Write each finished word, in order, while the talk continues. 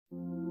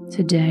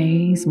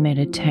Today's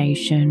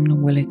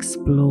meditation will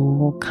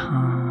explore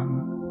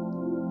calm.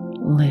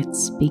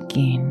 Let's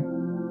begin.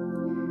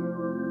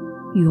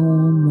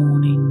 Your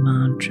morning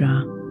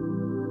mantra: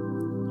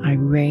 I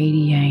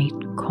radiate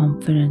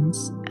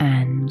confidence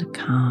and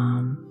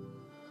calm.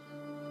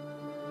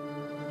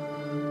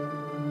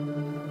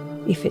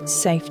 If it's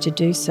safe to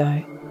do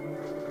so,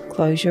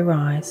 close your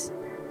eyes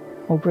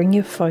or bring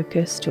your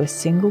focus to a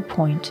single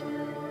point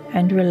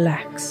and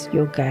relax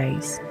your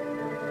gaze.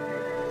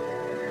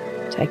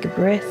 Take a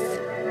breath.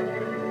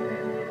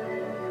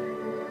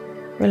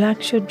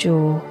 Relax your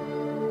jaw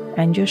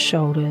and your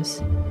shoulders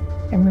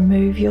and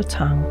remove your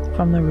tongue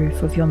from the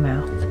roof of your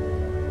mouth.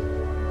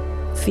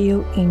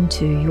 Feel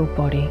into your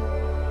body.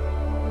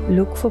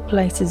 Look for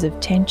places of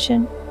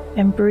tension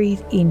and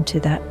breathe into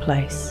that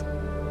place.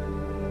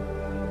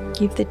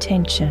 Give the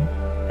tension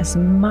as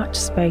much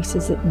space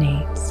as it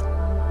needs.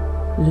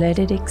 Let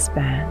it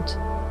expand.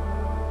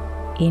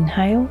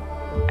 Inhale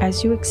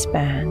as you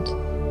expand,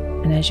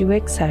 and as you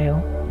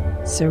exhale,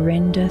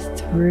 surrender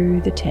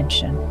through the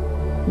tension.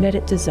 Let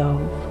it dissolve.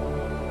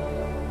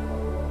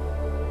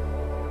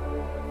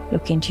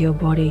 Look into your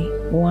body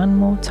one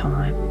more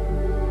time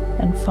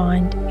and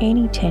find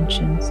any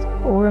tensions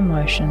or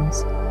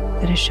emotions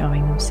that are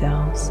showing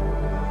themselves.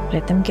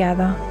 Let them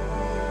gather.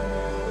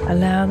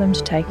 Allow them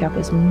to take up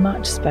as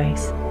much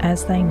space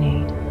as they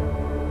need.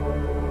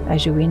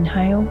 As you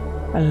inhale,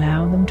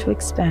 allow them to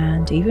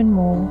expand even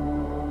more.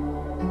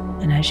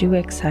 And as you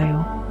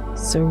exhale,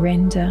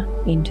 surrender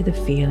into the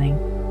feeling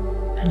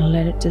and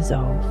let it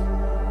dissolve.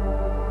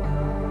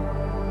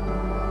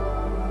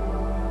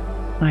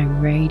 I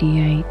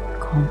radiate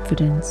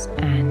confidence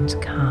and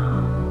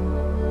calm.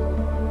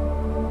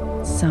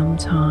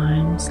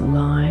 Sometimes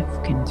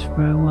life can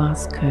throw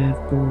us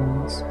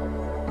curveballs,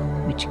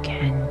 which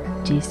can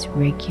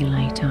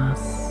dysregulate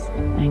us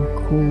and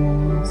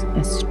cause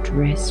a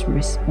stress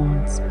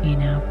response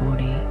in our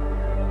body.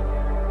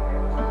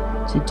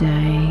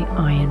 Today,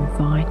 I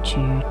invite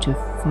you to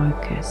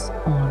focus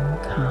on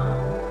calm.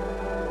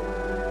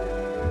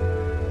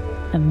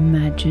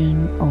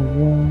 Imagine a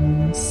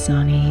warm,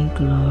 sunny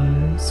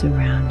glow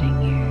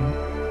surrounding you,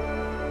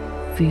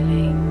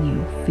 filling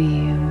your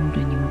field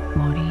and your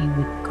body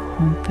with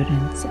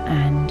confidence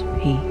and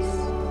peace.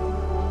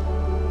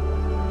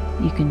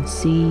 You can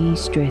see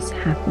stress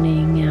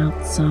happening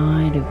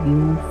outside of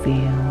your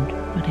field,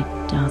 but it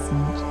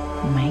doesn't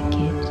make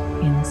it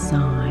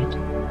inside.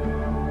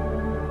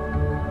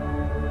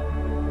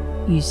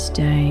 You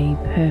stay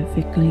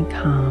perfectly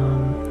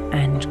calm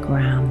and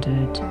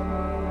grounded,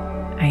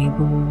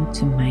 able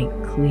to make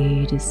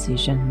clear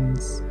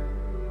decisions.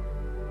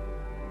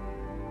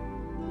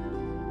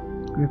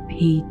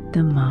 Repeat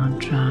the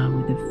mantra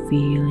with a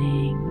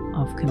feeling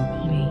of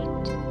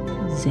complete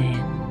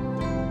Zen.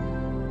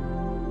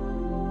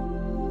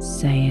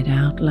 Say it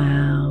out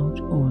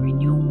loud or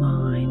in your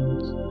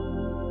mind.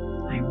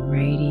 I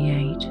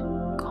radiate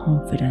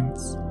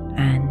confidence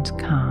and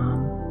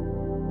calm.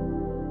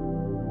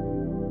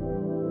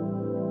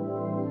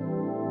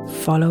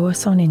 Follow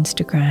us on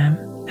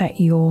Instagram at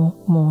Your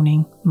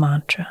Morning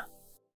Mantra.